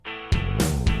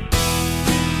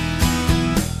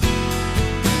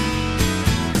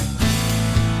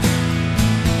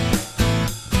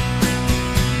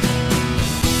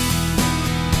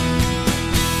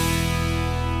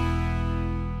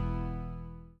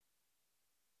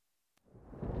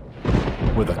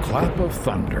With a clap of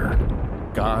thunder,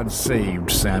 God saved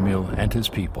Samuel and his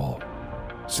people.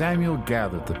 Samuel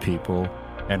gathered the people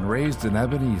and raised an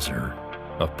Ebenezer,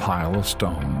 a pile of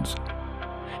stones.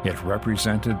 It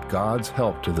represented God's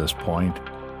help to this point,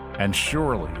 and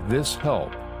surely this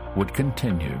help would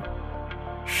continue.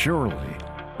 Surely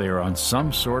they are on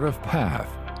some sort of path,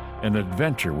 an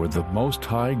adventure with the Most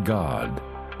High God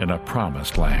in a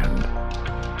promised land.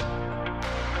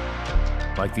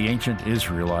 Like the ancient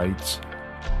Israelites,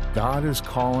 God is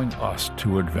calling us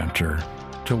to adventure,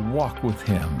 to walk with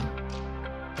Him.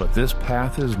 But this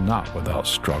path is not without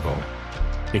struggle.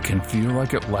 It can feel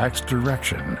like it lacks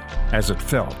direction, as it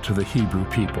felt to the Hebrew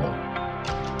people.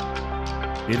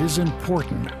 It is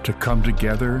important to come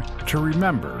together, to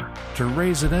remember, to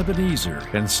raise an Ebenezer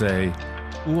and say,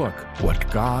 "Look what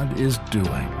God is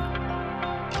doing."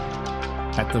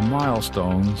 At the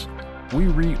milestones, we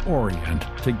reorient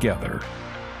together.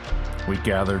 We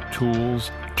gather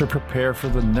tools to prepare for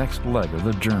the next leg of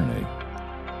the journey.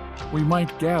 We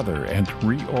might gather and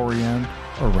reorient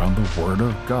around the Word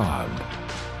of God.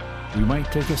 We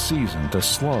might take a season to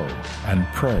slow and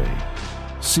pray,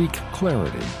 seek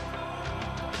clarity.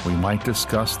 We might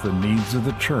discuss the needs of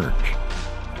the church,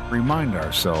 remind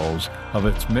ourselves of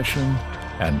its mission,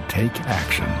 and take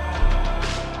action.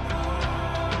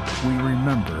 We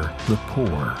remember the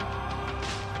poor.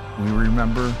 We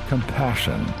remember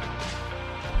compassion.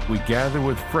 We gather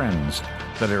with friends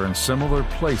that are in similar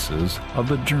places of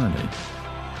the journey.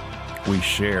 We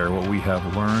share what we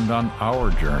have learned on our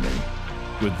journey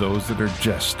with those that are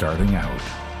just starting out.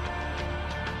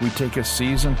 We take a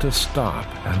season to stop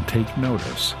and take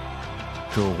notice,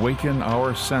 to awaken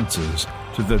our senses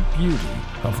to the beauty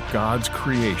of God's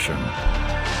creation.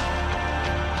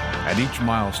 At each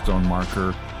milestone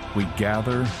marker, we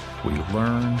gather, we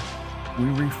learn, we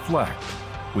reflect,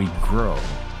 we grow,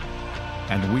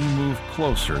 and we move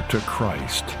closer to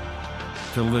Christ,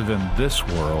 to live in this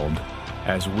world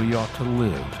as we ought to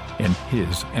live in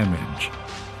His image.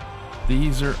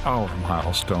 These are our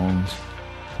milestones,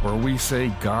 where we say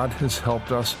God has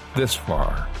helped us this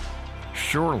far.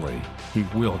 Surely He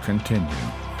will continue.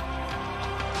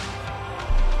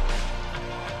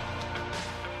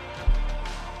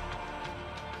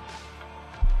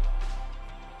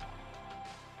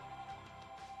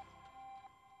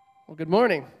 Well, good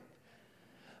morning.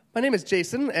 My name is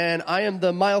Jason, and I am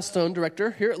the Milestone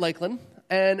Director here at Lakeland.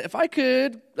 And if I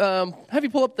could have you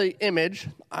pull up the image,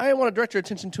 I want to direct your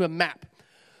attention to a map.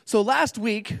 So last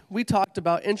week, we talked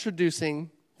about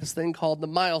introducing this thing called the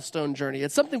Milestone Journey.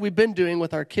 It's something we've been doing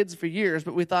with our kids for years,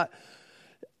 but we thought,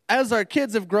 as our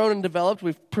kids have grown and developed,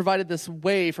 we've provided this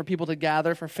way for people to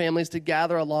gather, for families to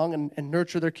gather along and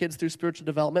nurture their kids through spiritual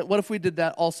development. What if we did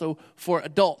that also for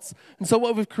adults? And so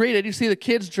what we've created, you see the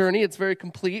kids' journey, it's very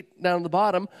complete down at the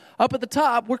bottom. Up at the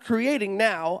top, we're creating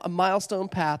now a milestone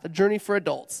path, a journey for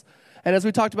adults. And as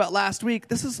we talked about last week,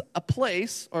 this is a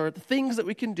place or the things that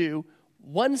we can do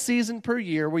one season per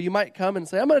year where you might come and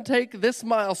say, I'm going to take this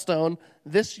milestone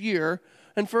this year,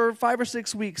 and for 5 or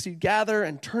 6 weeks, you gather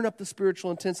and turn up the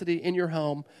spiritual intensity in your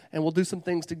home, and we'll do some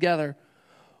things together.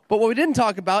 But what we didn't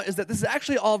talk about is that this is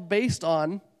actually all based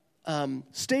on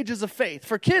stages of faith.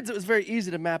 For kids, it was very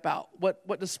easy to map out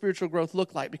what does spiritual growth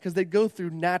look like, because they go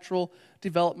through natural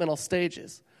developmental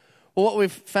stages. Well, what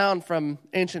we've found from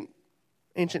ancient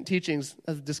teachings,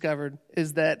 as discovered,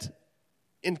 is that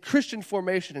in Christian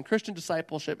formation, in Christian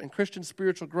discipleship, in Christian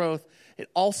spiritual growth, it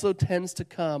also tends to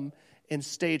come in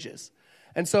stages.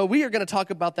 And so we are going to talk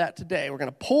about that today. We're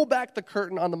going to pull back the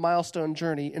curtain on the milestone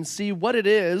journey and see what it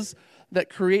is that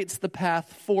creates the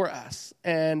path for us.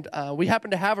 And we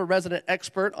happen to have a resident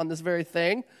expert on this very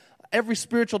thing. Every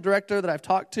spiritual director that I've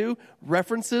talked to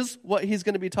references what he's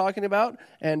going to be talking about,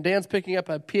 and Dan's picking up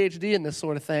a PhD in this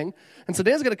sort of thing. And so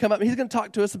Dan's going to come up and he's going to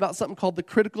talk to us about something called the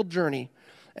critical journey.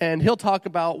 And he'll talk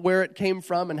about where it came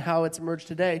from and how it's emerged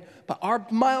today. But our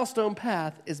milestone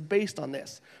path is based on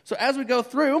this. So as we go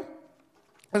through,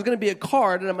 there's going to be a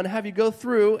card, and I'm going to have you go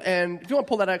through, and if you want to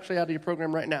pull that actually out of your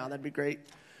program right now, that'd be great.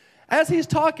 As he's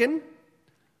talking,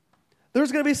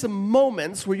 there's going to be some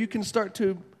moments where you can start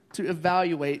to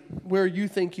evaluate where you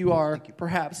think you are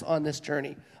perhaps on this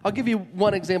journey. I'll give you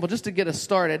one example just to get us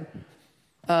started.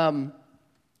 On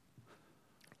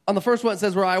the first one, it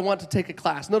says where I want to take a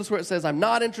class. Notice where it says I'm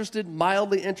not interested,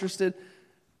 mildly interested,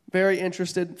 very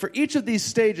interested. For each of these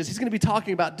stages, he's going to be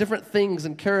talking about different things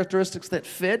and characteristics that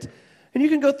fit. And you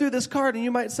can go through this card and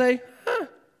you might say,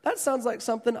 that sounds like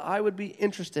something I would be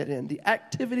interested in. The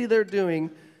activity they're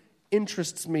doing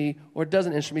interests me or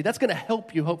doesn't interest me. That's going to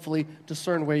help you hopefully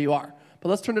discern where you are. But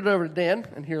let's turn it over to Dan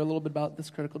and hear a little bit about this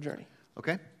critical journey.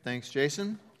 Okay, thanks,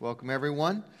 Jason. Welcome,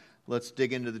 everyone. Let's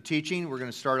dig into the teaching. We're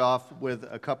going to start off with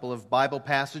a couple of Bible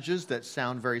passages that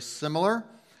sound very similar.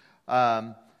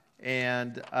 And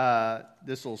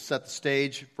this will set the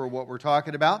stage for what we're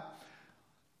talking about.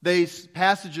 These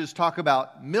passages talk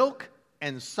about milk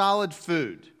and solid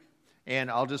food. And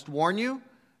I'll just warn you,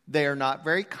 they are not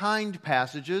very kind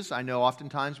passages. I know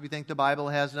oftentimes we think the Bible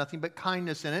has nothing but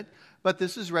kindness in it, but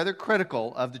this is rather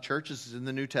critical of the church. This is in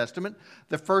the New Testament.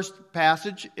 The first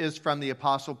passage is from the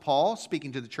Apostle Paul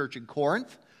speaking to the church in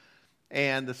Corinth,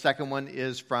 and the second one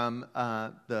is from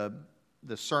the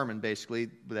sermon, basically,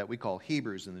 that we call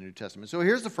Hebrews in the New Testament. So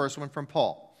here's the first one from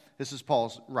Paul. This is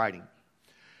Paul's writing.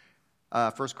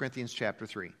 1 Corinthians chapter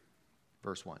 3,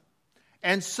 verse 1.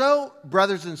 And so,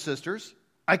 brothers and sisters,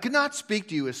 I could not speak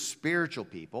to you as spiritual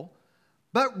people,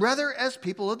 but rather as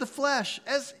people of the flesh,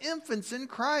 as infants in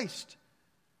Christ.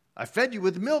 I fed you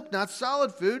with milk, not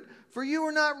solid food, for you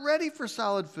were not ready for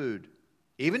solid food.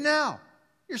 Even now,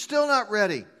 you're still not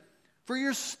ready, for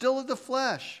you're still of the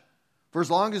flesh. For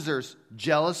as long as there's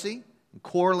jealousy and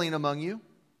quarreling among you,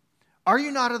 are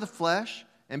you not of the flesh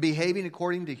and behaving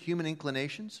according to human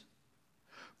inclinations?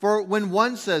 For when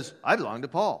one says, I belong to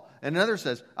Paul, and another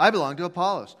says, I belong to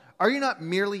Apollos, are you not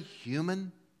merely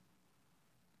human?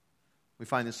 We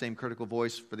find the same critical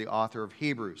voice for the author of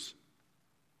Hebrews.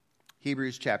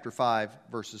 Hebrews chapter 5,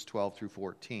 verses 12 through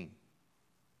 14.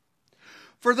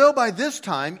 For though by this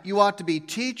time you ought to be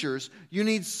teachers, you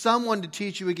need someone to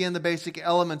teach you again the basic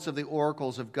elements of the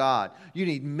oracles of God. You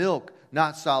need milk,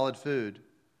 not solid food.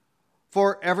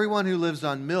 For everyone who lives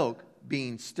on milk,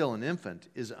 being still an infant,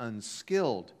 is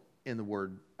unskilled in the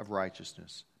word of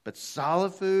righteousness. But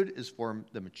solid food is for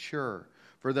the mature,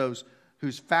 for those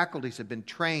whose faculties have been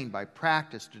trained by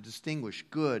practice to distinguish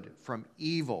good from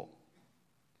evil.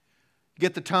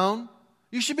 Get the tone?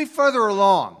 You should be further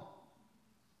along.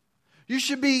 You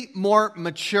should be more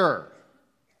mature.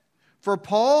 For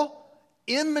Paul,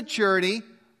 immaturity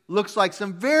looks like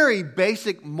some very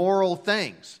basic moral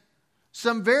things.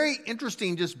 Some very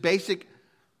interesting, just basic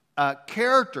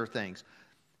character things.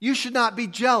 You should not be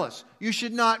jealous. You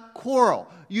should not quarrel.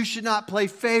 You should not play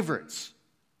favorites.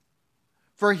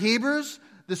 For Hebrews,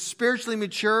 the spiritually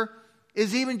mature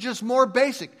is even just more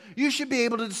basic. You should be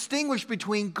able to distinguish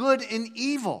between good and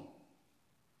evil.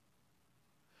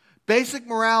 Basic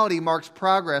morality marks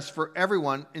progress for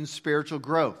everyone in spiritual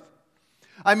growth.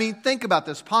 I mean, think about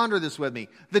this. Ponder this with me.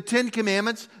 The 10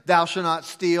 Commandments, thou shalt not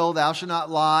steal, thou shalt not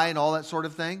lie, and all that sort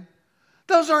of thing.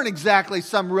 Those aren't exactly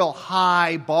some real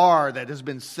high bar that has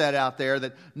been set out there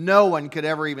that no one could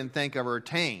ever even think of or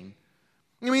attain.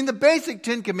 I mean, the basic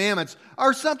 10 Commandments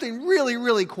are something really,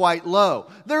 really quite low.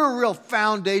 They're a real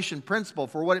foundation principle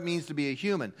for what it means to be a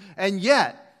human. And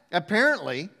yet,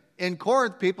 apparently, in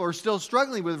Corinth, people are still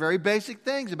struggling with very basic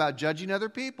things about judging other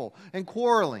people and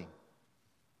quarreling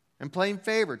and playing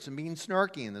favorites and being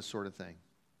snarky and this sort of thing.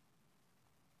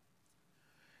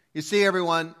 You see,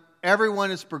 everyone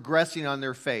is progressing on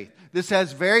their faith. This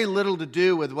has very little to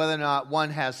do with whether or not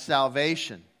one has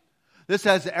salvation. This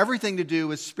has everything to do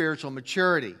with spiritual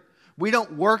maturity. We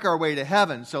don't work our way to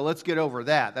heaven, so let's get over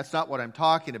that. That's not what I'm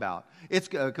talking about. It's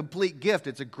a complete gift.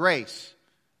 It's a grace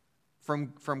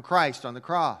from Christ on the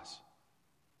cross.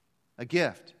 A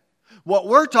gift. What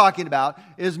we're talking about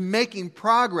is making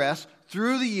progress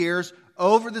through the years,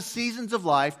 over the seasons of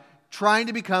life, trying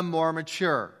to become more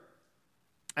mature.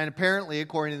 And apparently,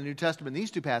 according to the New Testament, in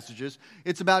these two passages,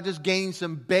 it's about just gaining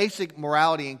some basic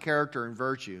morality and character and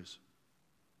virtues.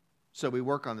 So we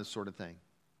work on this sort of thing.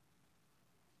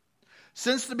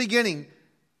 Since the beginning,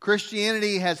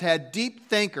 Christianity has had deep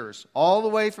thinkers all the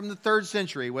way from the 3rd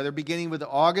century, whether beginning with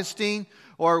Augustine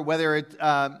or whether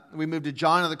we moved to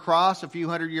John of the Cross a few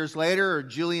hundred years later, or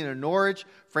Julian of Norwich,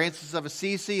 Francis of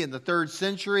Assisi in the 3rd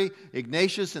century,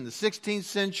 Ignatius in the 16th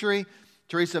century,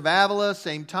 Teresa of Avila,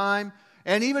 same time.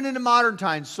 And even into modern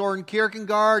times, Soren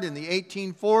Kierkegaard in the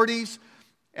 1840s,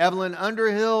 Evelyn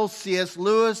Underhill, C.S.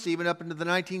 Lewis, even up into the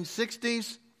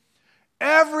 1960s.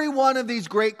 Every one of these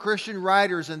great Christian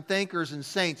writers and thinkers and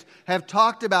saints have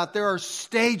talked about there are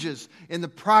stages in the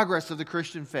progress of the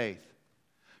Christian faith.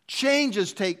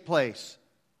 Changes take place.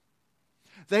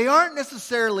 They aren't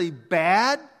necessarily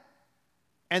bad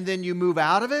and then you move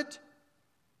out of it,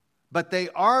 but they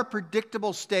are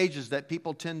predictable stages that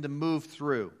people tend to move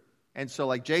through. And so,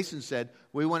 like Jason said,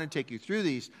 we want to take you through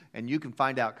these, and you can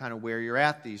find out kind of where you're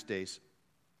at these days.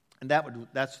 And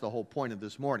that's the whole point of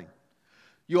this morning.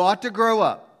 You ought to grow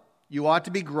up. You ought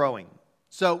to be growing.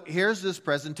 So here's this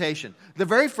presentation. The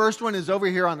very first one is over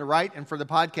here on the right, and for the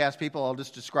podcast people, I'll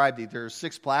just describe these. There are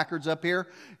 6 placards up here.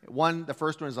 The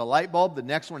first one is a light bulb. The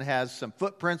next one has some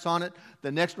footprints on it.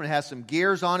 The next one has some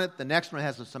gears on it. The next one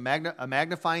has a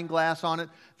magnifying glass on it.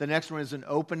 The next one is an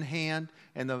open hand,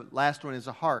 and the last one is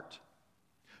a heart.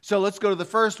 So let's go to the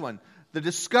first one. The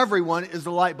discovery one is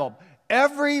the light bulb.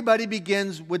 Everybody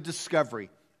begins with discovery.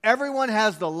 Everyone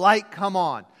has the light come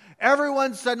on.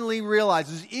 Everyone suddenly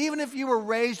realizes, even if you were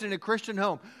raised in a Christian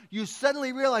home, you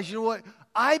suddenly realize, you know what?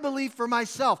 I believe for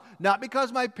myself. Not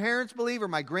because my parents believe or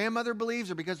my grandmother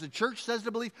believes or because the church says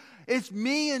to believe. It's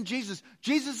me and Jesus.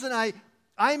 Jesus and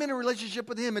I'm in a relationship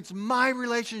with Him. It's my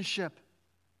relationship.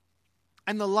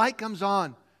 And the light comes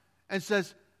on and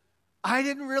says, I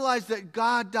didn't realize that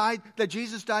that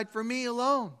Jesus died for me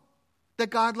alone. That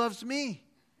God loves me.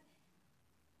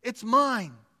 It's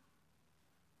mine.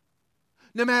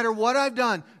 No matter what I've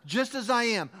done, just as I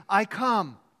am, I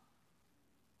come.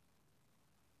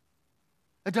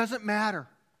 It doesn't matter.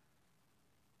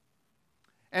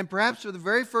 And perhaps for the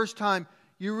very first time,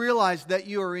 you realize that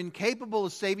you are incapable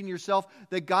of saving yourself,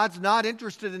 that God's not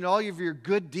interested in all of your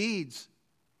good deeds.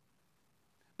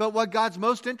 But what God's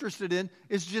most interested in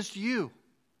is just you.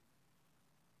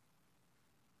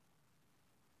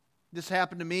 This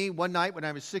happened to me one night when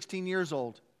I was 16 years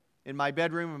old in my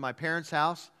bedroom in my parents'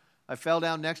 house. I fell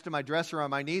down next to my dresser on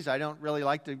my knees. I don't really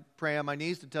like to pray on my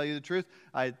knees, to tell you the truth.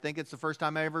 I think it's the first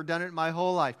time I've ever done it in my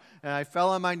whole life. And I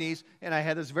fell on my knees, and I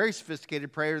had this very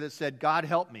sophisticated prayer that said, God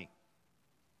help me.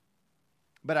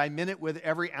 But I meant it with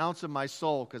every ounce of my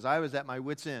soul because I was at my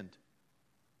wit's end.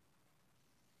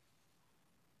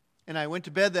 And I went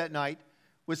to bed that night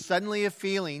with suddenly a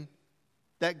feeling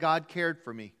that God cared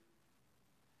for me.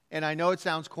 And I know it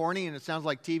sounds corny and it sounds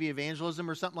like TV evangelism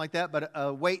or something like that, but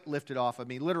a weight lifted off of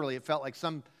me. Literally, it felt like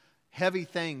some heavy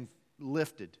thing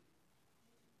lifted.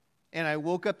 And I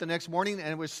woke up the next morning and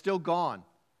it was still gone.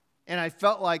 And I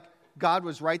felt like God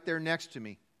was right there next to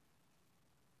me.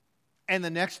 And the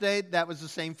next day, that was the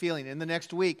same feeling. And the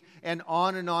next week, and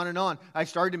on and on and on. I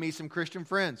started to meet some Christian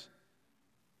friends.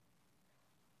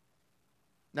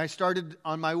 And I started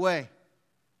on my way.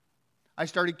 I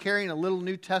started carrying a little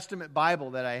New Testament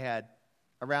Bible that I had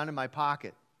around in my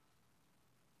pocket.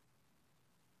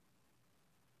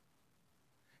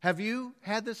 Have you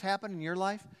had this happen in your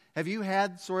life? Have you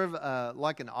had sort of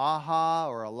like an aha,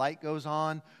 or a light goes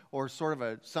on, or sort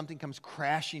of something comes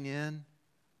crashing in?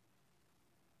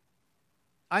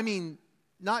 I mean,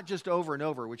 not just over and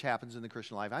over, which happens in the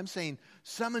Christian life. I'm saying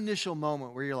some initial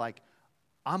moment where you're like,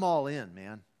 I'm all in,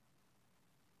 man.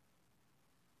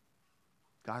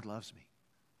 God loves me.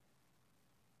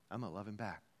 I'm going to love Him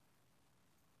back.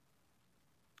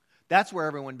 That's where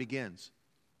everyone begins.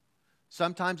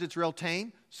 Sometimes it's real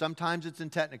tame, sometimes it's in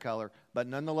Technicolor, but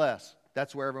nonetheless,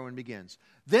 that's where everyone begins.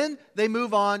 Then they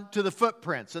move on to the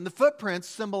footprints, and the footprints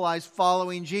symbolize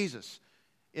following Jesus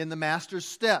in the Master's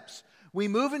steps. We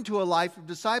move into a life of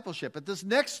discipleship. At this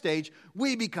next stage,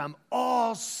 we become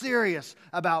all serious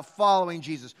about following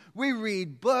Jesus. We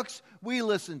read books, we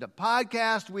listen to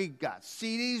podcasts, we got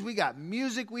CDs, we got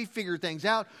music, we figure things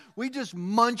out. We just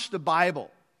munch the Bible.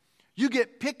 You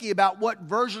get picky about what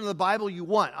version of the Bible you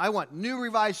want. I want New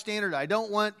Revised Standard. I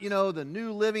don't want, the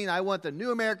New Living. I want the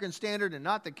New American Standard and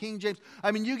not the King James.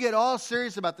 I mean, you get all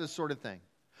serious about this sort of thing.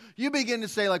 You begin to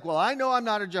say, like, well, I know I'm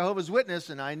not a Jehovah's Witness,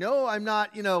 and I know I'm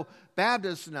not,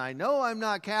 Baptist, and I know I'm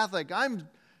not Catholic. I'm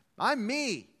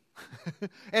me.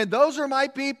 And those are my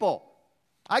people.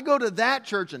 I go to that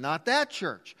church and not that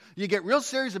church. You get real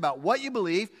serious about what you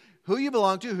believe, who you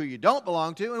belong to, who you don't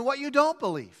belong to, and what you don't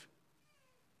believe.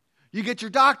 You get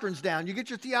your doctrines down. You get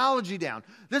your theology down.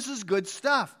 This is good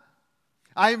stuff.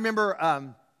 I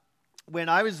remember when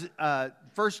I was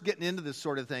first getting into this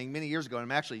sort of thing many years ago, and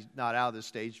I'm actually not out of this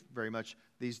stage very much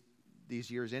these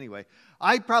years anyway,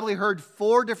 I probably heard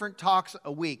 4 different talks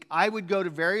a week. I would go to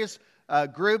various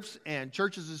groups and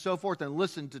churches and so forth and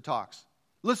listen to talks.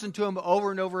 Listen to them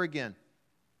over and over again.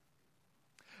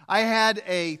 I had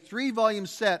a 3-volume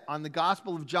set on the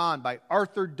Gospel of John by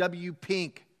Arthur W.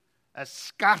 Pink, a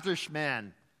Scottish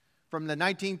man from the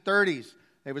 1930s.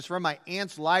 It was from my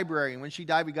aunt's library, and when she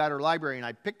died, we got her library, and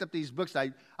I picked up these books.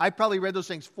 I probably read those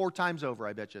things 4 times over,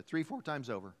 I bet you. 3-4 times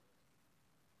over.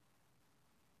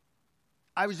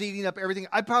 I was eating up everything.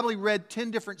 I probably read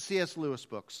 10 different C.S. Lewis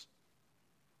books.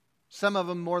 Some of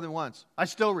them more than once. I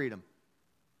still read them.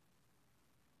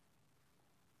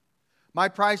 My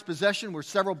prized possession were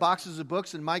several boxes of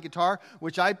books and my guitar,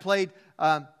 which I played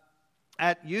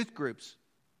at youth groups.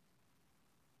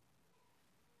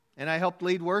 And I helped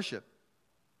lead worship.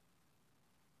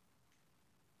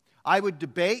 I would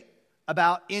debate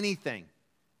about anything.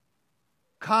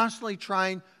 constantly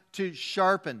trying to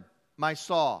sharpen my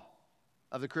saw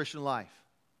of the Christian life.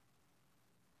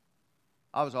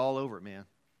 I was all over it, man.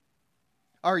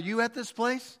 Are you at this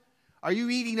place? Are you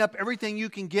eating up everything you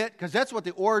can get? Because that's what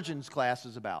the Origins class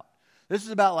is about. This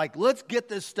is about like, let's get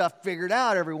this stuff figured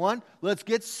out, everyone. Let's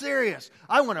get serious.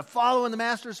 I want to follow in the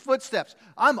Master's footsteps.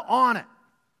 I'm on it.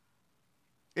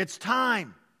 It's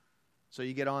time. So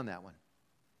you get on that one.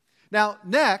 Now,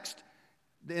 next,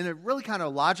 in a really kind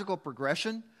of logical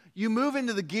progression, you move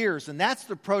into the gears, and that's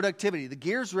the productivity. The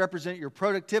gears represent your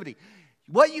productivity.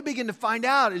 What you begin to find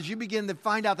out is you begin to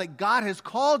find out that God has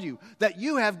called you, that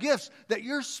you have gifts, that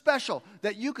you're special,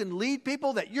 that you can lead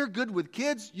people, that you're good with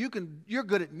kids, you're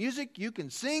good at music, you can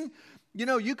sing,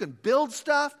 you can build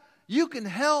stuff, you can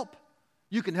help.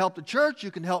 You can help the church,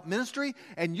 you can help ministry,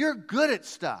 and you're good at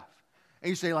stuff. And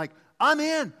you say like, I'm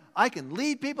in. I can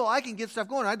lead people, I can get stuff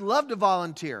going. I'd love to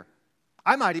volunteer.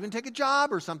 I might even take a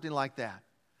job or something like that.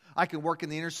 I can work in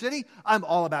the inner city. I'm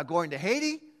all about going to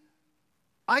Haiti.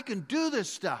 I can do this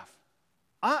stuff.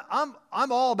 I'm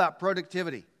all about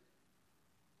productivity.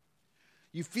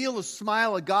 You feel the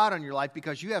smile of God on your life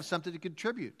because you have something to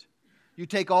contribute. You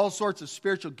take all sorts of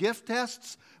spiritual gift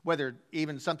tests, whether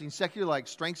even something secular like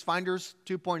StrengthsFinders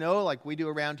 2.0 like we do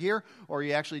around here, or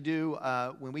you actually do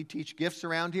when we teach gifts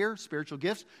around here, spiritual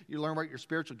gifts, you learn what your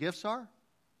spiritual gifts are.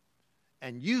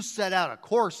 And you set out a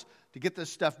course to get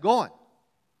this stuff going.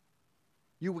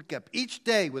 You wake up each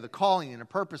day with a calling and a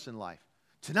purpose in life.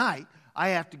 Tonight, I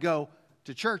have to go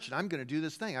to church and I'm going to do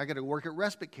this thing. I got to work at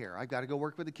respite care. I've got to go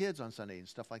work with the kids on Sunday and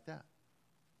stuff like that.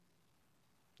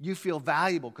 You feel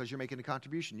valuable because you're making a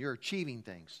contribution. You're achieving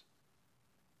things.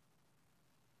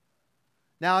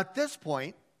 Now, at this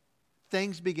point,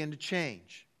 things begin to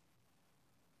change.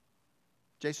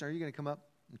 Jason, are you going to come up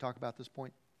and talk about this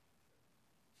point?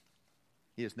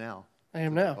 He is now. I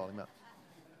am now. Call him up.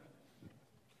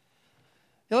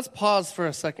 Yeah, let's pause for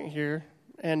a second here.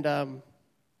 And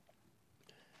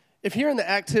if here in the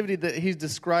activity that he's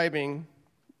describing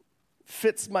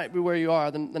fits might be where you are,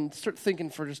 then start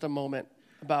thinking for just a moment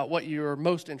about what you're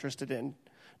most interested in.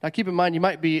 Now, keep in mind, you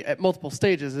might be at multiple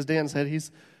stages. As Dan said,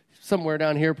 he's somewhere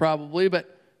down here probably,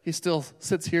 but he still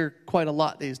sits here quite a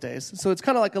lot these days. So it's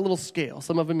kind of like a little scale.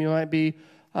 Some of them you might be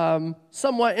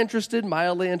somewhat interested,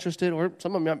 mildly interested, or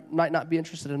some of them might not be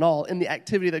interested at all in the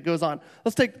activity that goes on.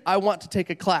 Let's take, I want to take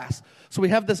a class. So we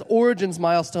have this Origins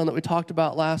milestone that we talked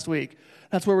about last week.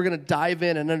 That's where we're going to dive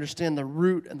in and understand the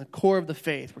root and the core of the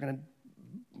faith. We're going to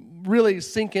really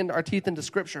sink in our teeth into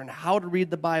Scripture and how to read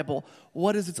the Bible.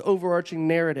 What is its overarching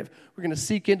narrative? We're going to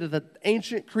seek into the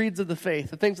ancient creeds of the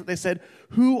faith, the things that they said,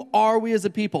 who are we as a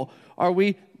people? Are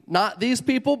we not these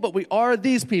people, but we are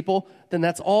these people? Then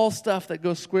that's all stuff that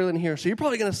goes squarely in here. So you're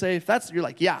probably going to say, if that's, you're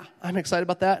like, yeah, I'm excited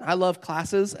about that. I love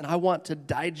classes, and I want to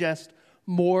digest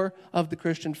more of the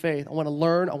Christian faith. I want to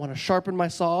learn. I want to sharpen my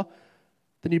saw.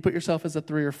 Then you put yourself as a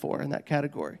 3 or 4 in that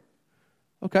category.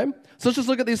 Okay? So let's just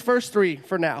look at these first 3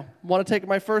 for now. Want to take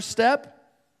my first step?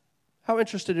 How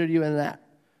interested are you in that?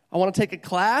 I want to take a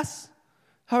class?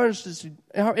 How interested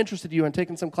are you in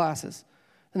taking some classes?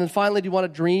 And then finally, do you want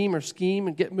to dream or scheme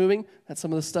and get moving? That's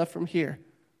some of the stuff from here.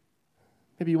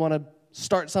 Maybe you want to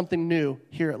start something new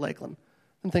here at Lakeland.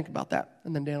 And think about that.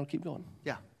 And then Dan will keep going.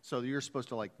 Yeah. So you're supposed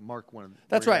to like mark one of them.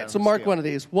 That's right. So mark one of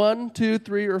these. 1, 2,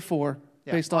 3, or 4.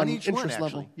 Yeah, based on each interest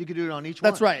one, level. You could do it on each one.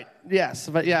 That's right. Yes.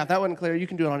 But yeah, if that wasn't clear, you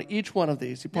can do it on each one of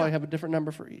these. You probably have a different number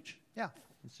for each. Yeah,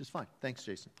 it's just fine. Thanks,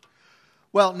 Jason.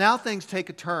 Well, now things take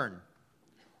a turn.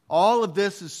 All of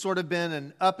this has sort of been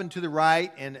an up and to the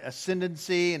right and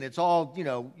ascendancy, and it's all,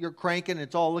 you're cranking,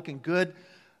 it's all looking good.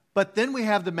 But then we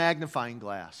have the magnifying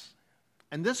glass.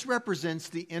 And this represents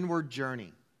the inward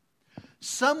journey.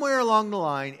 Somewhere along the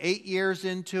line, 8 years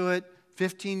into it,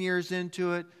 15 years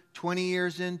into it, 20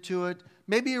 years into it,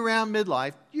 maybe around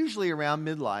midlife, usually around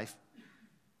midlife,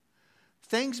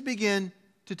 things begin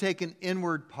to take an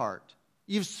inward part.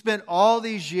 You've spent all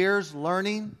these years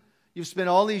learning. You've spent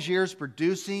all these years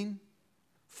producing,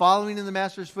 following in the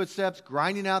Master's footsteps,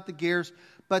 grinding out the gears,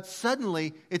 but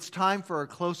suddenly it's time for a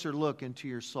closer look into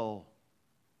your soul.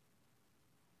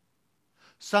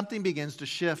 Something begins to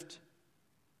shift.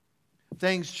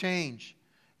 Things change.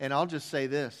 And I'll just say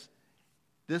this.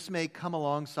 This may come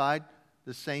alongside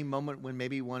the same moment when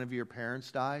maybe one of your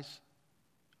parents dies,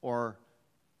 or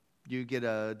you get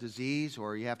a disease,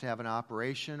 or you have to have an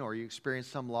operation, or you experience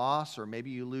some loss, or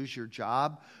maybe you lose your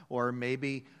job, or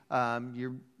maybe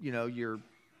you're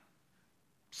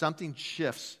something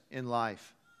shifts in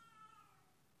life.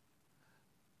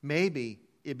 Maybe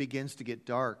it begins to get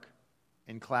dark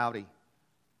and cloudy,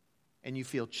 and you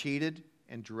feel cheated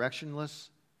and directionless,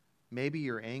 Maybe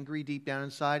you're angry deep down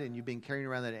inside and you've been carrying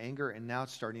around that anger and now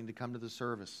it's starting to come to the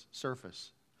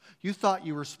surface. You thought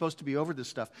you were supposed to be over this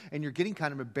stuff and you're getting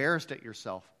kind of embarrassed at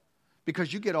yourself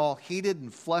because you get all heated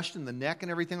and flushed in the neck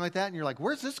and everything like that and you're like,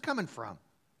 where's this coming from?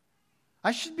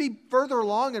 I should be further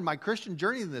along in my Christian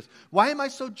journey than this. Why am I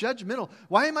so judgmental?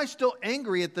 Why am I still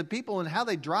angry at the people and how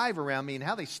they drive around me and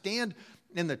how they stand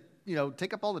in the,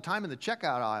 take up all the time in the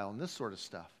checkout aisle and this sort of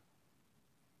stuff?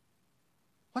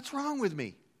 What's wrong with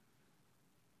me?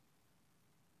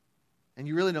 And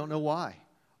you really don't know why.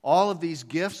 All of these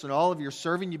gifts and all of your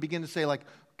serving, you begin to say like,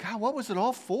 God, what was it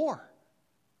all for?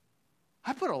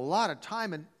 I put a lot of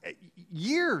time and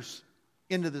years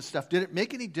into this stuff. Did it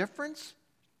make any difference?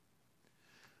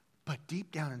 But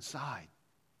deep down inside,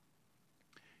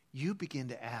 you begin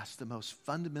to ask the most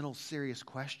fundamental, serious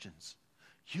questions.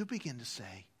 You begin to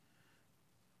say,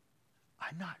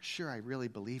 I'm not sure I really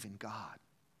believe in God.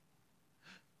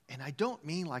 And I don't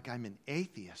mean like I'm an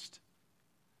atheist.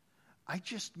 I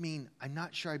just mean I'm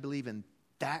not sure I believe in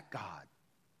that God,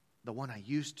 the one I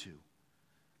used to.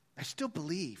 I still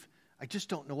believe. I just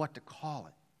don't know what to call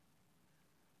it.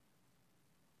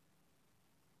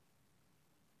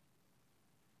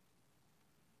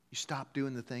 You stop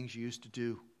doing the things you used to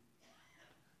do.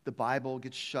 The Bible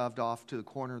gets shoved off to the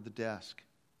corner of the desk.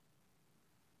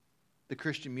 The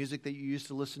Christian music that you used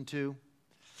to listen to,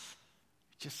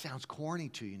 it just sounds corny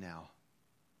to you now.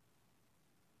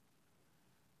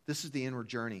 This is the inward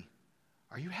journey.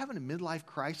 Are you having a midlife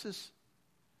crisis?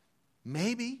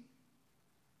 Maybe.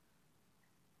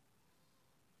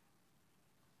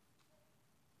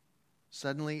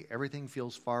 Suddenly, everything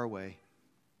feels far away.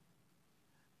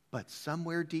 But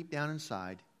somewhere deep down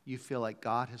inside, you feel like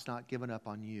God has not given up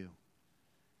on you.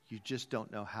 You just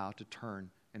don't know how to turn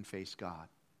and face God.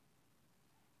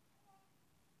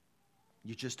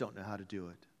 You just don't know how to do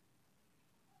it.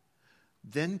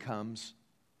 Then comes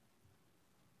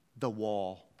the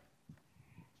wall.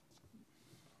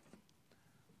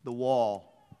 The wall.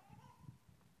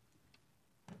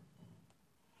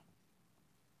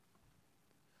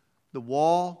 The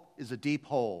wall is a deep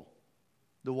hole.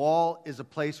 The wall is a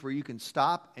place where you can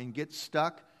stop and get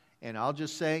stuck. And I'll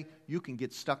just say, you can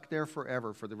get stuck there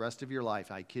forever for the rest of your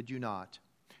life. I kid you not.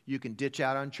 You can ditch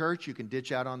out on church. You can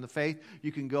ditch out on the faith.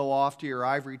 You can go off to your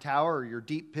ivory tower or your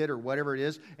deep pit or whatever it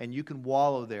is, and you can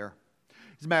wallow there.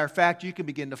 As a matter of fact, you can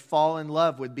begin to fall in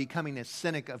love with becoming a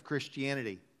cynic of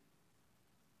Christianity.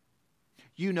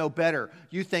 You know better.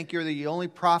 You think you're the only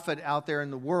prophet out there in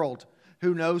the world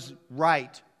who knows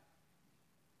right.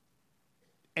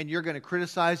 And you're going to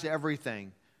criticize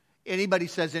everything. Anybody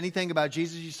says anything about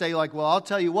Jesus, you say like, well, I'll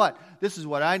tell you what. This is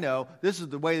what I know. This is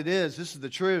the way it is. This is the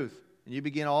truth. And you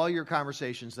begin all your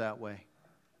conversations that way.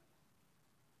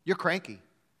 You're cranky.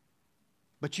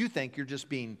 But you think you're just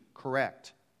being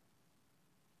correct.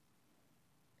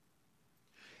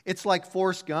 It's like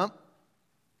Forrest Gump.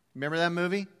 Remember that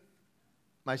movie?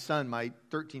 My son, my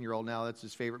 13-year-old now, that's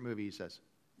his favorite movie, he says.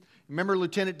 Remember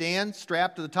Lieutenant Dan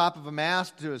strapped to the top of a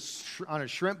mast on a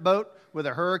shrimp boat with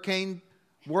a hurricane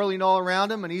whirling all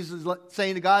around him, and he's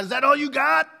saying to God, is that all you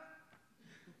got?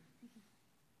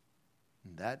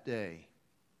 And that day,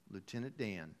 Lieutenant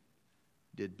Dan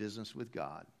did business with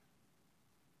God.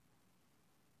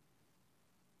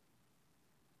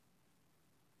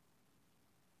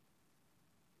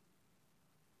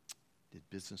 Did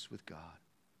business with God.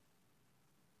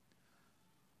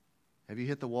 Have you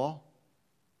hit the wall?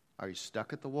 Are you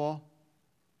stuck at the wall?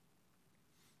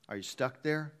 Are you stuck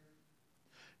there?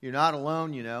 You're not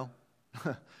alone, you know.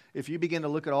 If you begin to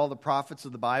look at all the prophets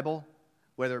of the Bible,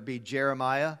 whether it be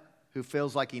Jeremiah, who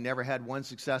feels like he never had one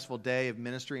successful day of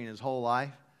ministry in his whole life,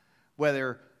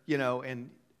 whether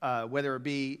it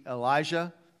be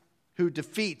Elijah, who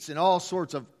defeats in all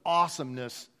sorts of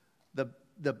awesomeness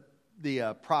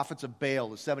the prophets of Baal,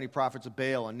 the 70 prophets of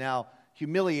Baal, and now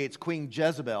humiliates Queen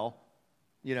Jezebel,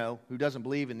 who doesn't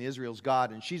believe in Israel's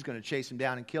God, and she's going to chase him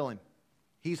down and kill him.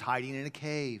 He's hiding in a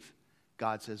cave.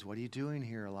 God says, what are you doing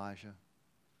here, Elijah?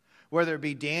 Whether it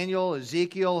be Daniel,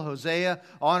 Ezekiel, Hosea,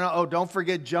 don't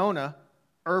forget Jonah,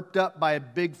 irped up by a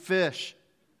big fish,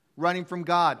 running from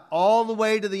God. All the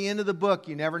way to the end of the book,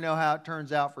 you never know how it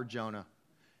turns out for Jonah.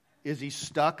 Is he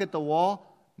stuck at the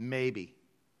wall? Maybe.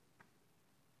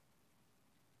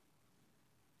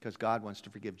 Because God wants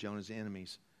to forgive Jonah's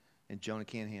enemies, and Jonah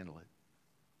can't handle it.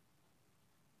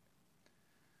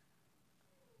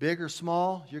 Big or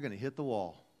small, you're going to hit the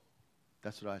wall.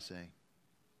 That's what I say.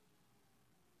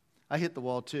 I hit the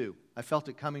wall too. I felt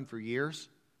it coming for years.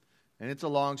 And it's a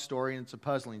long story and it's a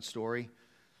puzzling story.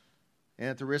 And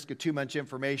at the risk of too much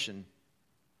information,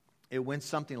 it went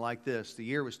something like this. The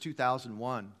year was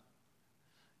 2001.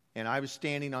 And I was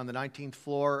standing on the 19th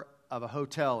floor of a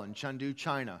hotel in Chengdu,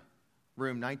 China,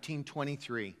 room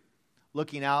 1923,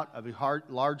 looking out of a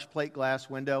large plate glass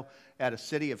window at a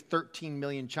city of 13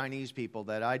 million Chinese people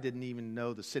that I didn't even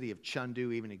know the city of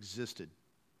Chengdu even existed.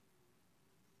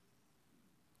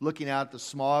 Looking out at the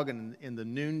smog in the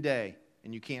noonday,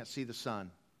 and you can't see the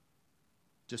sun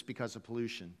just because of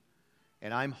pollution.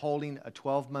 And I'm holding a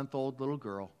 12-month-old little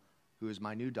girl who is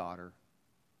my new daughter,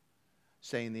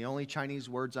 saying the only Chinese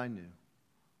words I knew,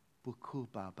 buku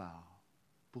bao bao,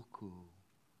 buku,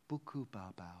 buku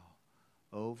bao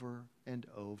bao, over and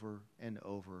over and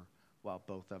over while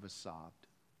both of us sobbed.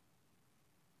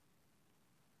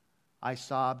 I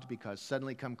sobbed because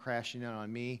suddenly come crashing in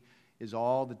on me is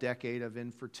all the decade of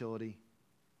infertility,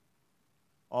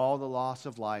 all the loss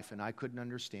of life, and I couldn't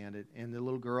understand it. And the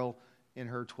little girl in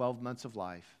her 12 months of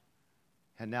life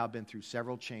had now been through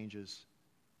several changes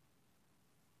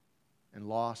and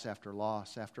loss after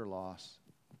loss after loss.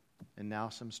 And now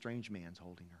some strange man's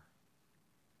holding her.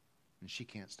 And she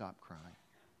can't stop crying.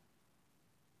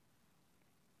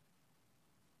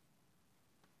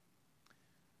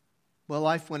 Well,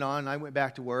 life went on. I went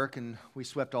back to work and we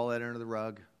swept all that under the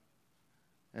rug.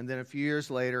 And then a few years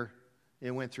later,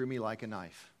 it went through me like a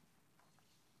knife.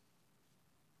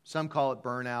 Some call it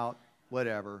burnout,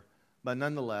 whatever. But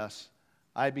nonetheless,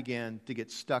 I began to get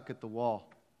stuck at the wall.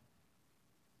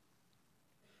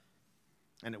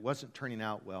 And it wasn't turning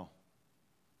out well.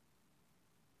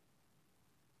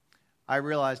 I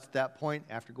realized at that point,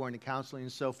 after going to counseling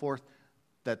and so forth,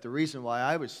 that the reason why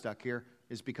I was stuck here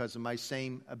is because of my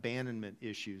same abandonment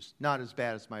issues. Not as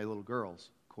bad as my little girls,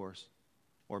 of course,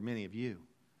 or many of you.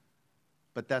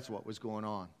 But that's what was going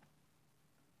on.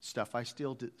 Stuff I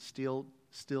still deal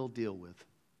with.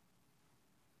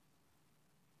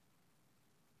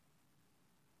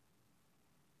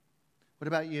 What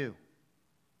about you?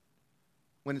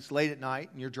 When it's late at night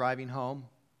and you're driving home,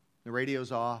 the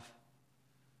radio's off,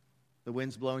 the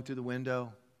wind's blowing through the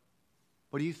window,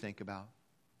 what do you think about?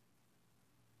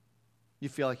 You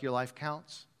feel like your life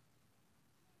counts?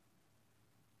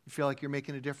 You feel like you're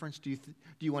making a difference? Do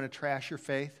you want to trash your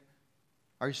faith?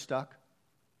 Are you stuck?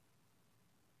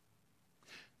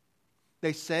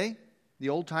 They say, the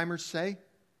old timers say,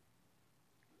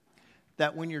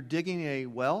 that when you're digging a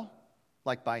well,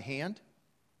 like by hand,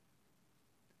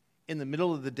 in the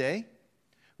middle of the day,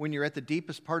 when you're at the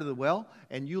deepest part of the well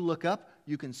and you look up,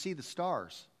 you can see the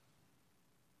stars.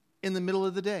 In the middle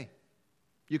of the day,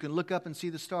 you can look up and see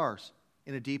the stars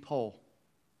in a deep hole.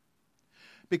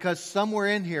 Because somewhere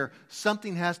in here,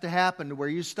 something has to happen to where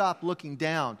you stop looking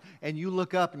down and you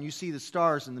look up and you see the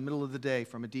stars in the middle of the day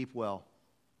from a deep well.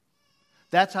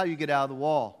 That's how you get out of the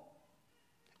wall.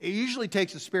 It usually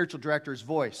takes a spiritual director's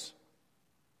voice.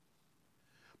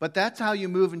 But that's how you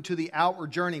move into the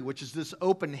outward journey, which is this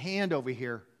open hand over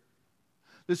here.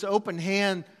 This open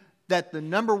hand, that the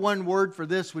number one word for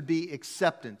this would be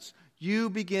acceptance. You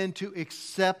begin to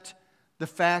accept the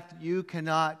fact that you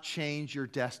cannot change your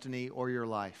destiny or your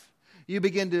life. You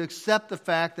begin to accept the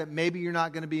fact that maybe you're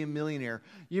not going to be a millionaire.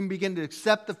 You begin to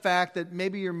accept the fact that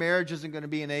maybe your marriage isn't going to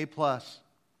be an A+.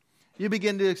 You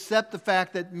begin to accept the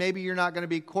fact that maybe you're not going to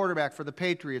be quarterback for the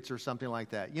Patriots or something like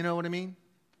that. You know what I mean?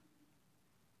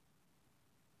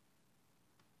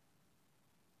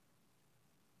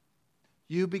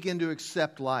 You begin to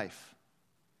accept life.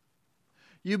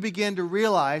 You begin to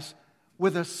realize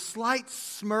with a slight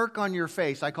smirk on your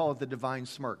face, I call it the divine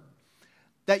smirk,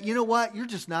 that you know what? You're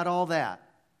just not all that.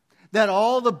 That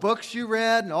all the books you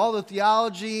read and all the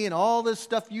theology and all this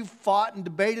stuff you fought and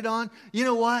debated on, you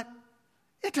know what?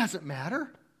 It doesn't matter.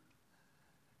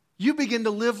 You begin to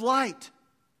live light.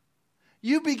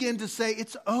 You begin to say,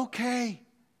 it's okay.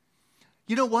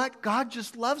 You know what? God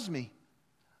just loves me.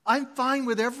 I'm fine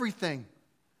with everything.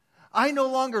 I no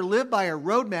longer live by a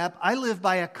roadmap. I live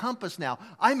by a compass now.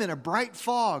 I'm in a bright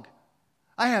fog.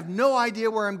 I have no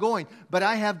idea where I'm going, but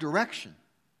I have direction.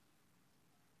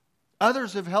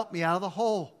 Others have helped me out of the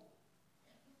hole.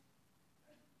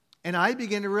 And I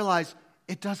begin to realize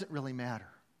it doesn't really matter.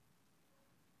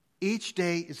 Each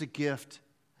day is a gift.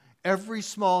 Every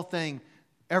small thing,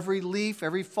 every leaf,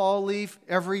 every fall leaf,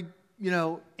 every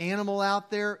animal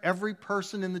out there, every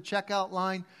person in the checkout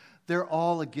line, they're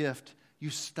all a gift. You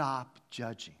stop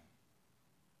judging.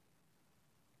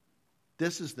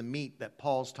 This is the meat that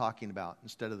Paul's talking about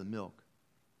instead of the milk.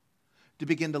 To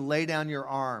begin to lay down your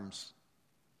arms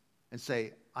and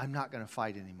say, I'm not going to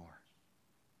fight anymore.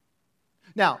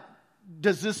 Now,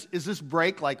 is this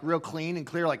break like real clean and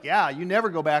clear? Like, yeah, you never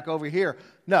go back over here.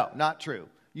 No, not true.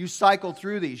 You cycle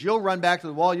through these. You'll run back to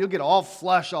the wall. You'll get all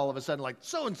flush all of a sudden, like,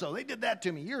 so-and-so, they did that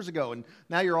to me years ago, and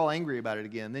now you're all angry about it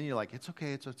again. Then you're like, it's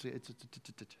okay.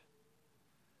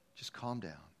 Just calm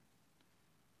down.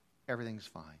 Everything's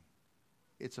fine.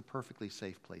 It's a perfectly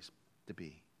safe place to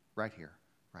be, right here,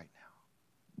 right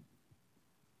now.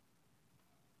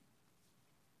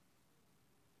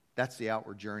 That's the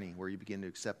outward journey where you begin to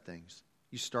accept things.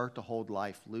 You start to hold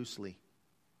life loosely.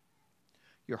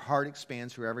 Your heart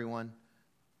expands for everyone.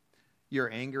 Your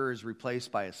anger is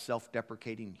replaced by a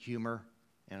self-deprecating humor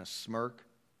and a smirk.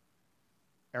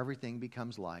 Everything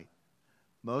becomes light.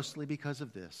 Mostly because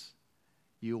of this.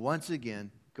 You once again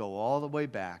go all the way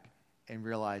back and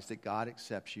realize that God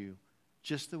accepts you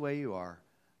just the way you are,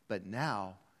 but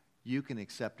now you can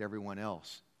accept everyone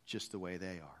else just the way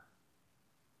they are.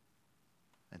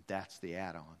 And that's the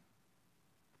add-on.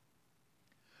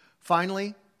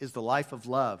 Finally is the life of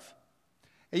love.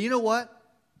 And you know what?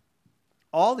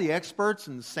 All the experts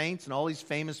and the saints and all these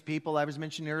famous people I was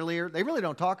mentioning earlier, they really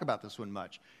don't talk about this one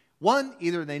much. One,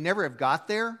 either they never have got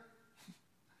there,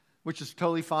 which is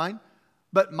totally fine.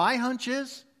 But my hunch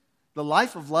is, the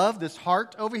life of love, this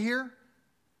heart over here,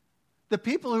 the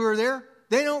people who are there,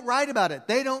 they don't write about it.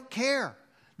 They don't care.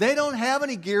 They don't have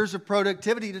any gears of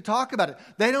productivity to talk about it.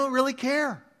 They don't really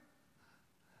care.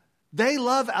 They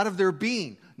love out of their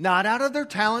being, not out of their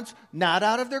talents, not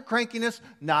out of their crankiness,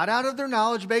 not out of their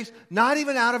knowledge base, not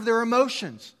even out of their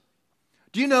emotions.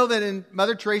 Do you know that in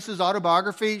Mother Teresa's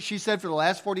autobiography, she said for the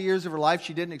last 40 years of her life,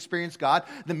 she didn't experience God?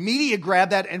 The media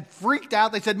grabbed that and freaked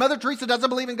out. They said, Mother Teresa doesn't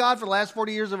believe in God for the last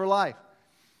 40 years of her life.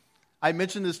 I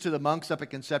mentioned this to the monks up at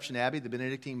Conception Abbey, the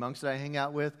Benedictine monks that I hang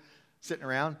out with, sitting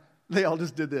around. They all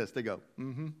just did this. They go,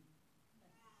 mm-hmm.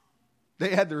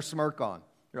 They had their smirk on.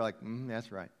 They're like,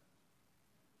 that's right.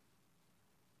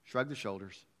 Shrug the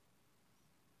shoulders.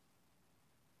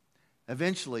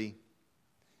 Eventually,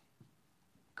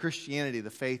 Christianity,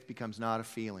 the faith, becomes not a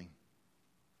feeling.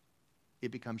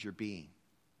 It becomes your being.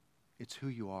 It's who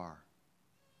you are.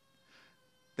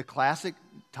 The classic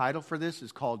title for this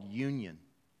is called union.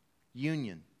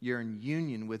 Union. You're in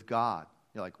union with God.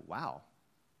 You're like, wow,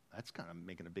 that's kind of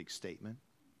making a big statement.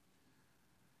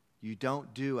 You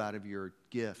don't do out of your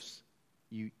gifts.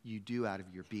 You do out of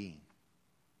your being.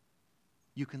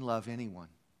 You can love anyone.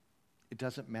 It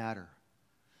doesn't matter.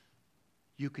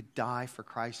 You could die for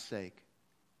Christ's sake.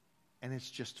 And it's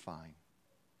just fine.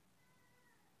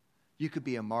 You could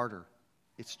be a martyr.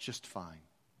 It's just fine.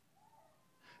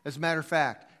 As a matter of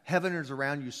fact, heaven is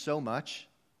around you so much.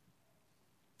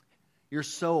 You're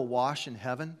so awash in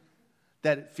heaven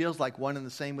that it feels like one and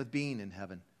the same with being in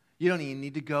heaven. You don't even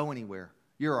need to go anywhere.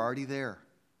 You're already there.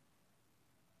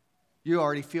 You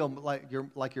already feel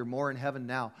like you're more in heaven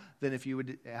now than if you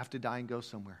would have to die and go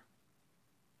somewhere.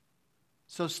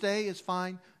 So stay is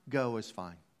fine. Go is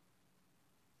fine.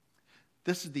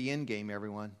 This is the end game,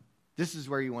 everyone. This is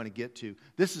where you want to get to.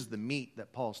 This is the meat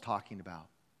that Paul's talking about.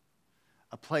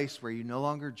 A place where you no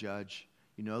longer judge,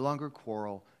 you no longer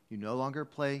quarrel, you no longer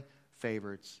play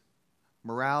favorites.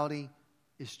 Morality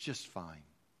is just fine.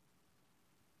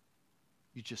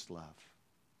 You just love.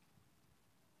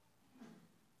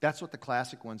 That's what the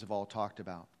classic ones have all talked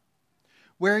about.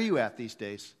 Where are you at these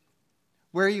days?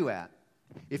 Where are you at?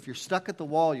 If you're stuck at the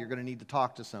wall, you're going to need to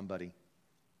talk to somebody.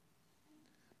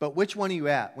 But which one are you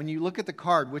at? When you look at the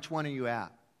card, which one are you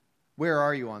at? Where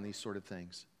are you on these sort of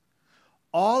things?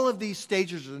 All of these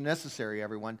stages are necessary,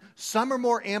 everyone. Some are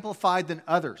more amplified than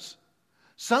others.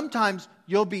 Sometimes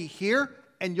you'll be here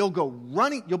and you'll go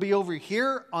running. You'll be over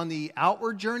here on the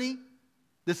outward journey,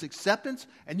 this acceptance,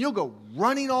 and you'll go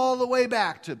running all the way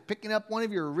back to picking up one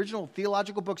of your original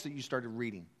theological books that you started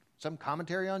reading, some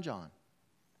commentary on John.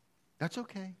 That's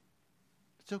okay.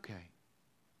 It's okay.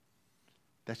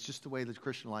 That's just the way the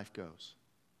Christian life goes.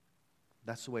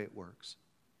 That's the way it works.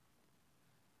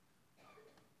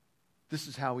 This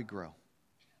is how we grow.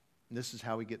 And this is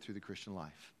how we get through the Christian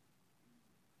life.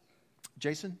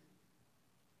 Jason?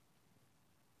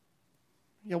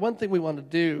 Yeah, one thing we want to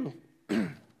do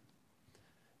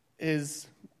is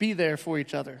be there for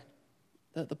each other.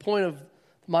 The point of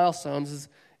milestones is,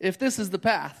 if this is the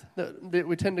path that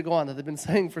we tend to go on, that they've been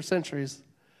saying for centuries,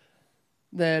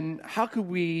 then how could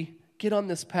we get on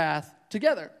this path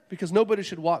together? Because nobody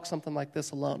should walk something like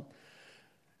this alone.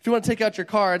 If you want to take out your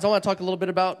cards, I want to talk a little bit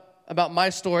about my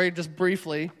story, just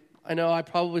briefly. I know I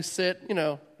probably sit,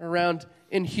 around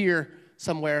in here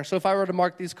somewhere. So if I were to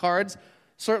mark these cards,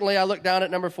 certainly I look down at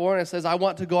number 4 and it says, I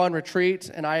want to go on retreat,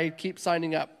 and I keep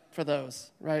signing up for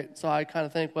those, right? So I kind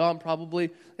of think, well, I'm probably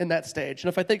in that stage. And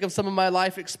if I think of some of my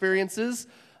life experiences,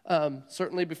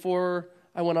 certainly before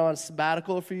I went on a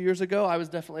sabbatical a few years ago, I was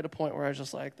definitely at a point where I was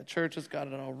just like, the church has got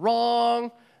it all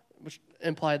wrong, which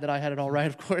implied that I had it all right,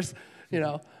 of course.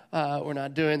 We're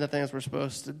not doing the things we're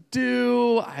supposed to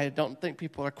do. I don't think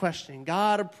people are questioning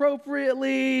God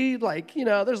appropriately.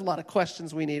 There's a lot of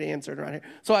questions we need answered around here.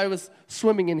 So I was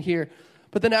swimming in here.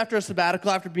 But then after a sabbatical,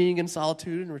 after being in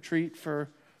solitude and retreat for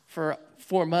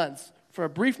 4 months, for a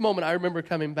brief moment, I remember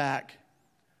coming back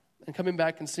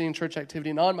and seeing church activity.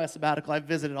 And on my sabbatical, I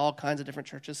visited all kinds of different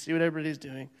churches, see what everybody's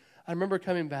doing. I remember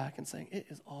coming back and saying, it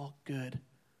is all good.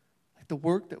 Like the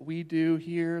work that we do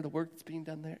here, the work that's being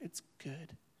done there, it's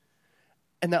good.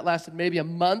 And that lasted maybe a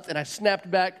month, and I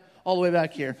snapped back all the way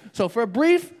back here. So for a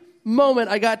brief moment,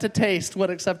 I got to taste what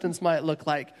acceptance might look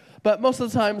like. But most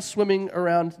of the time, swimming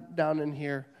around down in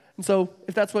here. And so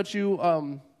if that's what you,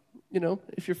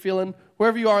 if you're feeling,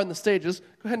 wherever you are in the stages,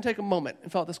 go ahead and take a moment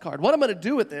and fill out this card. What I'm going to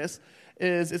do with this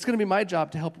is it's going to be my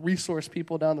job to help resource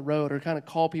people down the road or kind of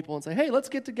call people and say, hey, let's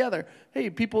get together. Hey,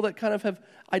 people that kind of have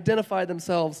identified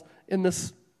themselves in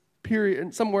this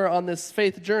period, somewhere on this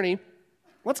faith journey,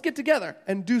 let's get together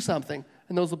and do something.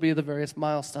 And those will be the various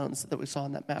milestones that we saw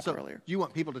on that map earlier. You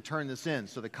want people to turn this in,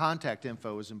 so the contact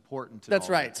info is important. That's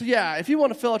right. So yeah, if you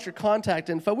want to fill out your contact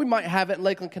info, we might have it in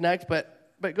Lakeland Connect, but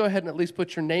go ahead and at least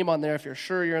put your name on there if you're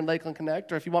sure you're in Lakeland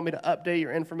Connect, or if you want me to update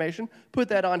your information, put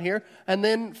that on here, and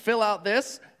then fill out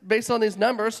this based on these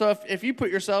numbers. So if you put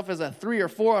yourself as a 3 or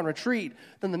 4 on retreat,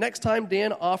 then the next time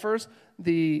Dan offers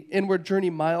the Inward Journey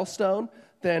milestone,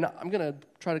 then I'm going to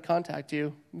try to contact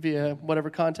you via whatever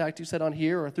contact you said on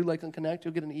here or through Lakeland Connect.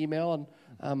 You'll get an email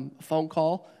and a phone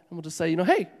call, and we'll just say,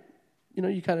 hey,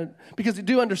 you kind of, because you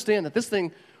do understand that this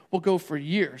thing will go for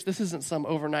years. This isn't some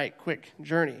overnight quick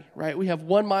journey, right? We have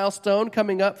one milestone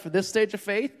coming up for this stage of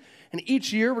faith, and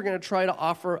each year we're going to try to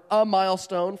offer a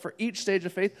milestone for each stage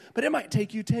of faith, but it might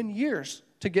take you 10 years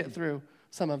to get through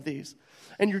some of these.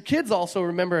 And your kids also,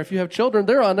 remember, if you have children,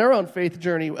 they're on their own faith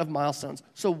journey of milestones.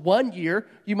 So 1 year,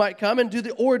 you might come and do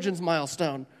the Origins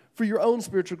milestone for your own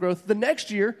spiritual growth. The next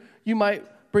year, you might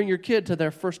bring your kid to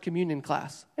their first communion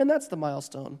class. And that's the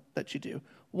milestone that you do.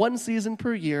 1 season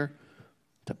per year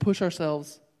to push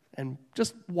ourselves and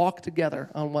just walk together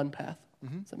on one path.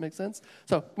 Mm-hmm. Does that make sense?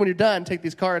 So when you're done, take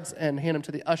these cards and hand them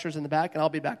to the ushers in the back, and I'll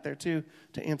be back there too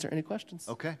to answer any questions.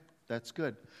 Okay, that's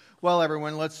good. Well,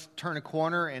 everyone, let's turn a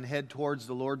corner and head towards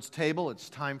the Lord's table. It's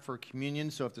time for communion,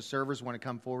 so if the servers want to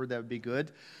come forward, that would be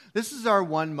good. This is our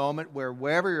one moment where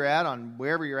wherever you're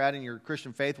at in your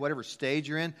Christian faith, whatever stage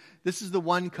you're in, this is the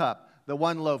one cup, the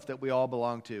one loaf that we all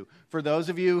belong to. For those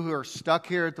of you who are stuck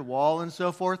here at the wall and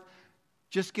so forth,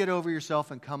 just get over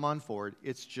yourself and come on forward.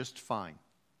 It's just fine.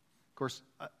 Of course,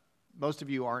 most of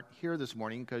you aren't here this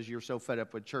morning because you're so fed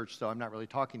up with church, so I'm not really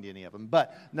talking to any of them.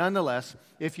 But nonetheless,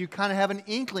 if you kind of have an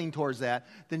inkling towards that,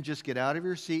 then just get out of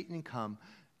your seat and come.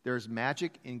 There's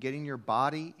magic in getting your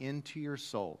body into your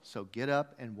soul. So get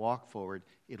up and walk forward.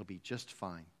 It'll be just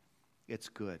fine. It's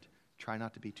good. Try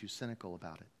not to be too cynical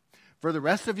about it. For the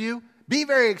rest of you, be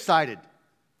very excited.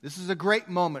 This is a great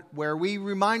moment where we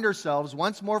remind ourselves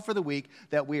once more for the week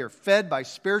that we are fed by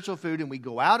spiritual food and we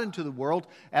go out into the world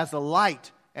as a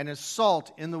light and as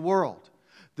salt in the world.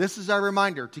 This is our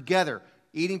reminder together,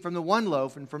 eating from the one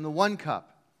loaf and from the one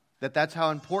cup, that's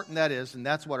how important that is, and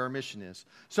that's what our mission is.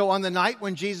 So on the night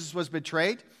when Jesus was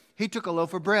betrayed, he took a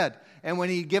loaf of bread, and when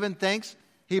he had given thanks,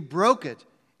 he broke it,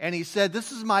 and he said,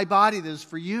 "This is my body that is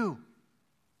for you.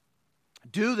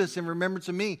 Do this in remembrance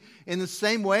of me." In the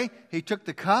same way, he took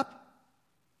the cup,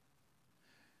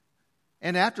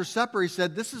 and after supper, he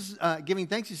said, giving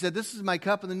thanks, he said, "This is my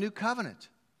cup of the new covenant.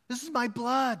 This is my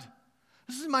blood.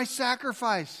 This is my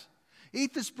sacrifice.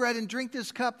 Eat this bread and drink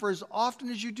this cup, for as often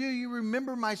as you do, you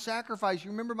remember my sacrifice,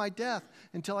 you remember my death,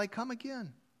 until I come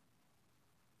again."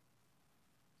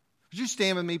 Would you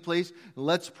stand with me, please?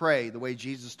 Let's pray the way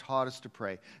Jesus taught us to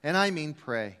pray. And I mean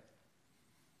pray.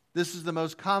 This is the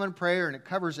most common prayer, and it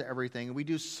covers everything, and we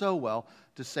do so well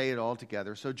to say it all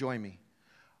together. So join me.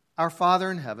 Our Father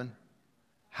in heaven,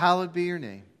 hallowed be your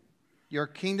name. Your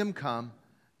kingdom come,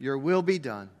 your will be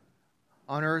done,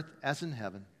 on earth as in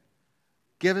heaven.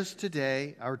 Give us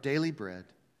today our daily bread.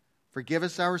 Forgive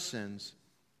us our sins,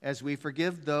 as we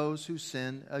forgive those who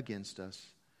sin against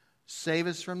us. Save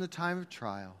us from the time of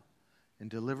trial, and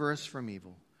deliver us from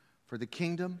evil. For the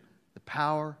kingdom, the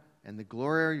power, and the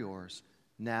glory are yours,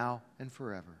 now and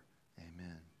forever.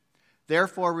 Amen.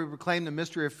 Therefore, we proclaim the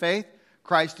mystery of faith.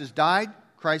 Christ has died.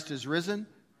 Christ has risen.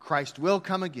 Christ will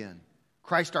come again.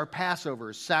 Christ, our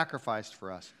Passover, is sacrificed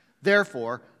for us.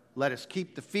 Therefore, let us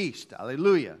keep the feast.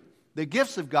 Alleluia. The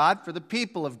gifts of God for the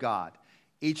people of God.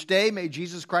 Each day, may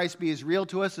Jesus Christ be as real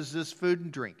to us as this food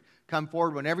and drink. Come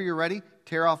forward whenever you're ready.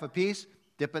 Tear off a piece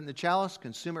dip it in the chalice,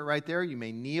 consume it right there. You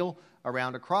may kneel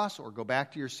around a cross or go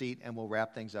back to your seat, and we'll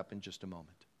wrap things up in just a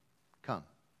moment. Come.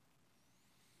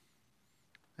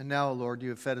 And now, Lord, you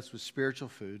have fed us with spiritual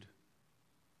food,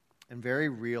 and very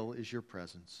real is your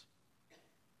presence.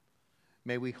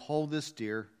 May we hold this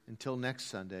dear until next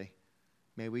Sunday.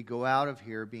 May we go out of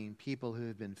here being people who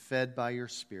have been fed by your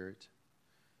Spirit,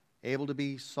 able to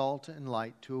be salt and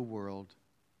light to a world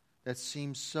that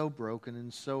seems so broken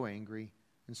and so angry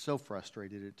and so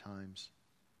frustrated at times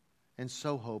and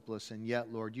so hopeless. And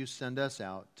yet, Lord, you send us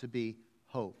out to be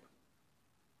hope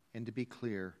and to be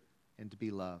clear and to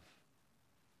be love.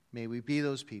 May we be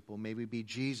those people. May we be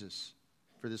Jesus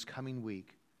for this coming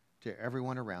week to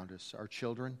everyone around us, our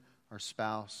children, our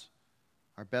spouse,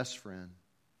 our best friend,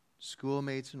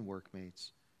 schoolmates and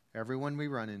workmates, everyone we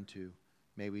run into.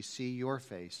 May we see your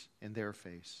face in their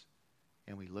face,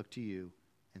 and we look to you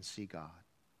and see God.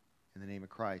 In the name of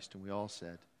Christ, and we all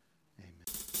said, amen.